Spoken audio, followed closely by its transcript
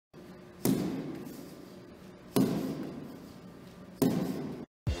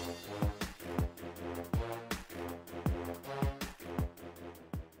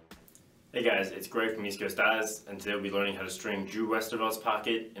Hey guys, it's Greg from East Coast Eyes, and today we'll be learning how to string Drew Westervelt's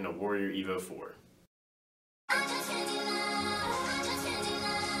pocket in a Warrior Evo 4.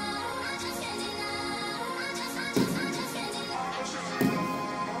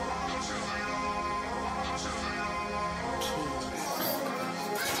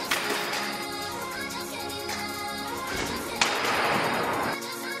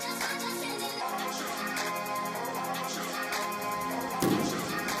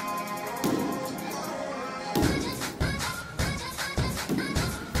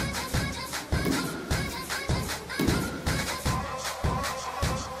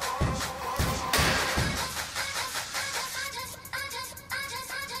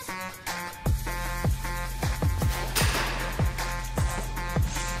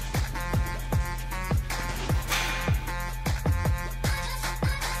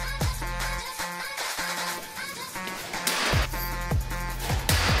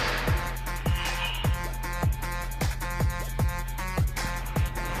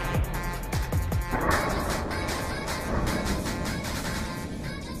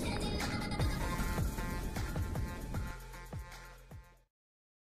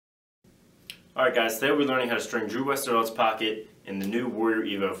 Alright guys, today we're learning how to string Drew Westervelt's pocket in the new Warrior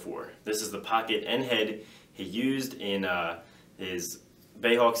Evo 4. This is the pocket and head he used in his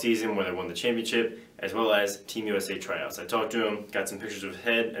Bayhawk season where they won the championship, as well as Team USA tryouts. I talked to him, got some pictures of his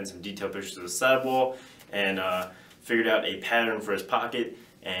head and some detailed pictures of the sidewall, and figured out a pattern for his pocket,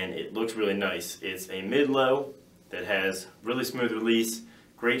 and it looks really nice. It's a mid-low that has really smooth release,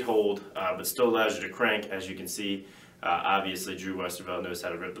 great hold, but still allows you to crank, as you can see. Obviously, Drew Westervelt knows how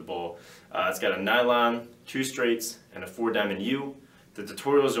to rip the ball. It's got a nylon, 2 straights, and a 4-diamond U. The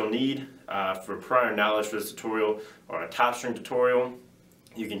tutorials you'll need for prior knowledge for this tutorial are a top string tutorial.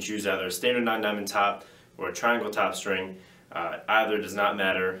 You can choose either a standard 9-diamond top or a triangle top string. Either does not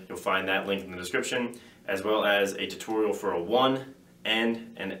matter. You'll find that link in the description, as well as a tutorial for a 1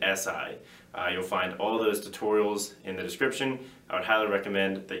 and an SI. You'll find all those tutorials in the description. I would highly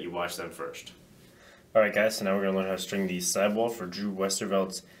recommend that you watch them first. Alright guys, so now we're going to learn how to string the sidewall for Drew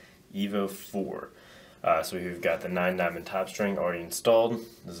Westervelt's Evo 4. So we've got the 9-diamond top string already installed.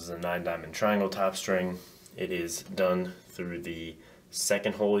 This is a 9-diamond triangle top string. It is done through the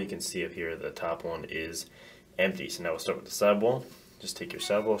second hole. You can see up here the top one is empty. So now we'll start with the sidewall. Just take your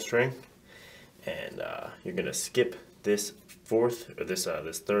sidewall string and you're going to skip this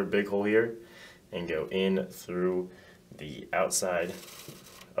this third big hole here and go in through the outside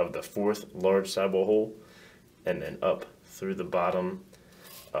of the 4th large sidewall hole, and then up through the bottom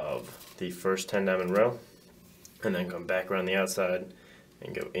of the first 10-diamond row, and then come back around the outside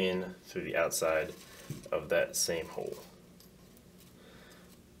and go in through the outside of that same hole,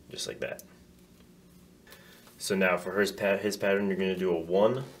 just like that. So now for his pattern, you're going to do a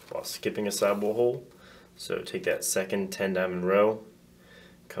 1 while skipping a sidewall hole. So take that second 10-diamond row,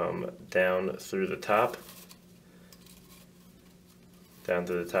 come down through the top, down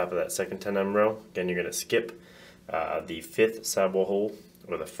to the top of that second 10-diamond row. Again, you're going to skip the 5th sidewall hole,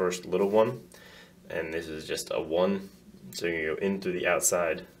 or the first little one, and this is just a 1. So you're going to go in through the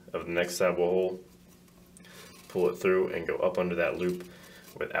outside of the next sidewall hole, pull it through, and go up under that loop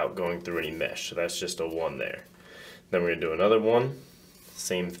without going through any mesh. So that's just a 1 there. Then we're going to do another 1,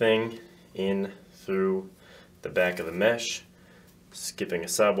 same thing, in through the back of the mesh, skipping a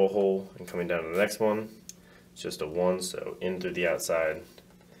sidewall hole and coming down to the next one. It's just a 1, so in through the outside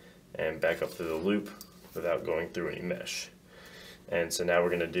and back up through the loop without going through any mesh. And so now we're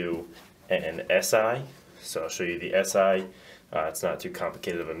going to do an SI. So I'll show you the SI. It's not too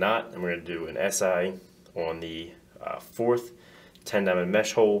complicated of a knot, and we're going to do an SI on the 4th 10-diamond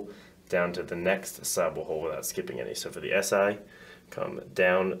mesh hole down to the next sidewall hole without skipping any. So for the SI, come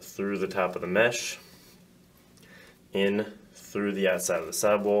down through the top of the mesh, in through the outside of the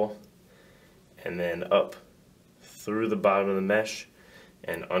sidewall, and then up through the bottom of the mesh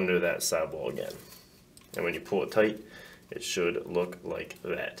and under that sidewall again. And when you pull it tight, it should look like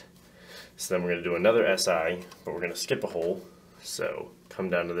that. So then we're going to do another SI, but we're going to skip a hole. So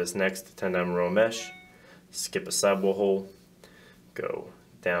come down to this next 10-diamond row mesh, skip a sidewall hole, go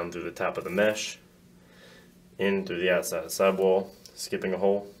down through the top of the mesh, in through the outside of the sidewall, skipping a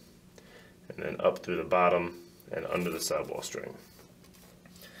hole, and then up through the bottom and under the sidewall string.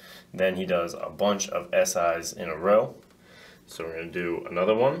 Then he does a bunch of SIs in a row. So we're going to do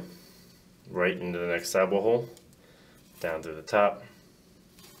another one right into the next sidewall hole, down through the top,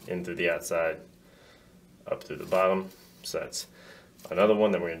 in through the outside, up through the bottom. So that's another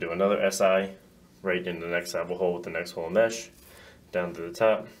one. Then we're going to do another SI right into the next sidewall hole with the next hole mesh, down through the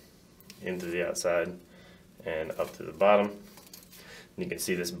top, in through the outside, and up through the bottom. And you can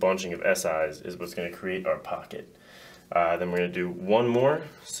see this bunching of SIs is what's going to create our pocket. Then we're going to do one more,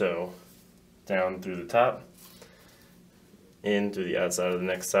 so down through the top, in through the outside of the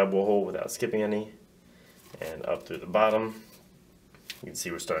next sidewall hole without skipping any, and up through the bottom. You can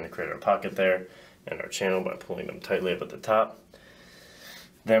see we're starting to create our pocket there and our channel by pulling them tightly up at the top.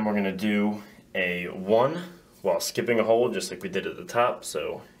 Then we're going to do a 1 while skipping a hole just like we did at the top.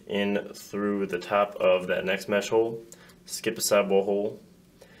 So in through the top of that next mesh hole, skip a sidewall hole,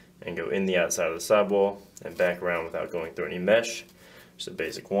 and go in the outside of the sidewall and back around without going through any mesh. Just a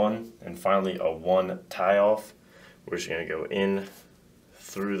basic 1. And finally a 1 tie off. We're just going to go in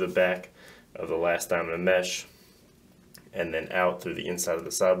through the back of the last diamond of mesh and then out through the inside of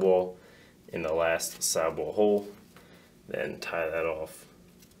the sidewall in the last sidewall hole. Then tie that off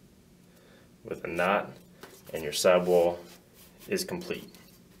with a knot, and your sidewall is complete.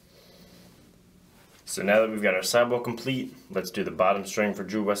 So now that we've got our sidewall complete, let's do the bottom string for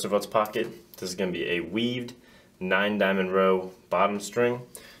Drew Westervelt's pocket. This is going to be a weaved 9 diamond row bottom string.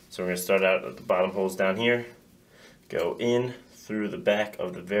 So we're going to start out at the bottom holes down here, go in through the back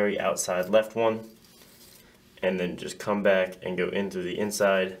of the very outside left one, and then just come back and go in through the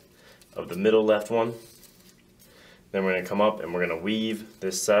inside of the middle left one. Then we're going to come up and we're going to weave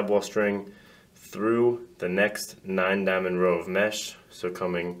this sidewall string through the next 9 diamond row of mesh. So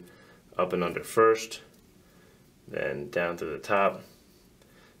coming up and under first, then down to the top,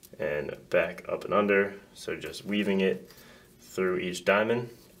 and back up and under. So just weaving it through each diamond.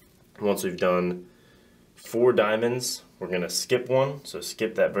 Once we've done 4 diamonds, we're going to skip one. So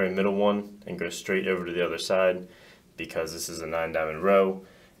skip that very middle one and go straight over to the other side, because this is a 9 diamond row,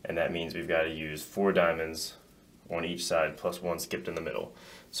 and that means we've got to use 4 diamonds on each side plus 1 skipped in the middle.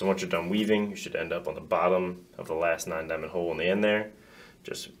 So once you're done weaving, you should end up on the bottom of the last 9 diamond hole in the end there.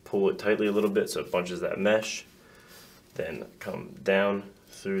 Just pull it tightly a little bit so it bunches that mesh. Then come down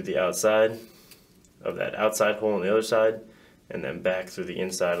through the outside of that outside hole on the other side, and then back through the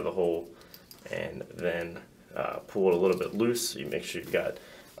inside of the hole, and then pull it a little bit loose so you make sure you've got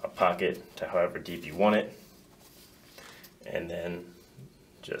a pocket to however deep you want it, and then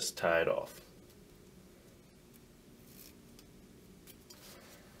just tie it off.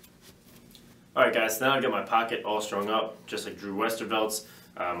 Alright guys, so now I got my pocket all strung up, just like Drew Westervelt's.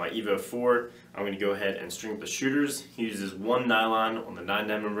 My Evo 4, I'm going to go ahead and string up the shooters. He uses 1 nylon on the 9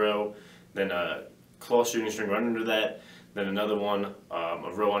 diamond row, then a cloth shooting string right under that, then another one,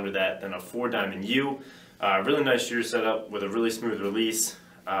 a row under that, then a 4 diamond U. Really nice shooter setup with a really smooth release.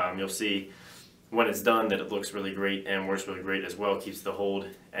 You'll see when it's done that it looks really great and works really great as well. Keeps the hold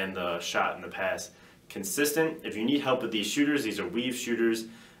and the shot and the pass consistent. If you need help with these shooters, these are weave shooters.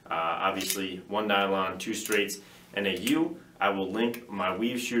 Obviously 1 nylon, 2 straights, and a U. I will link my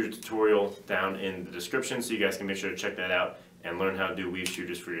weave shooter tutorial down in the description so you guys can make sure to check that out and learn how to do weave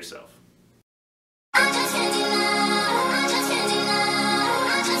shooters for yourself.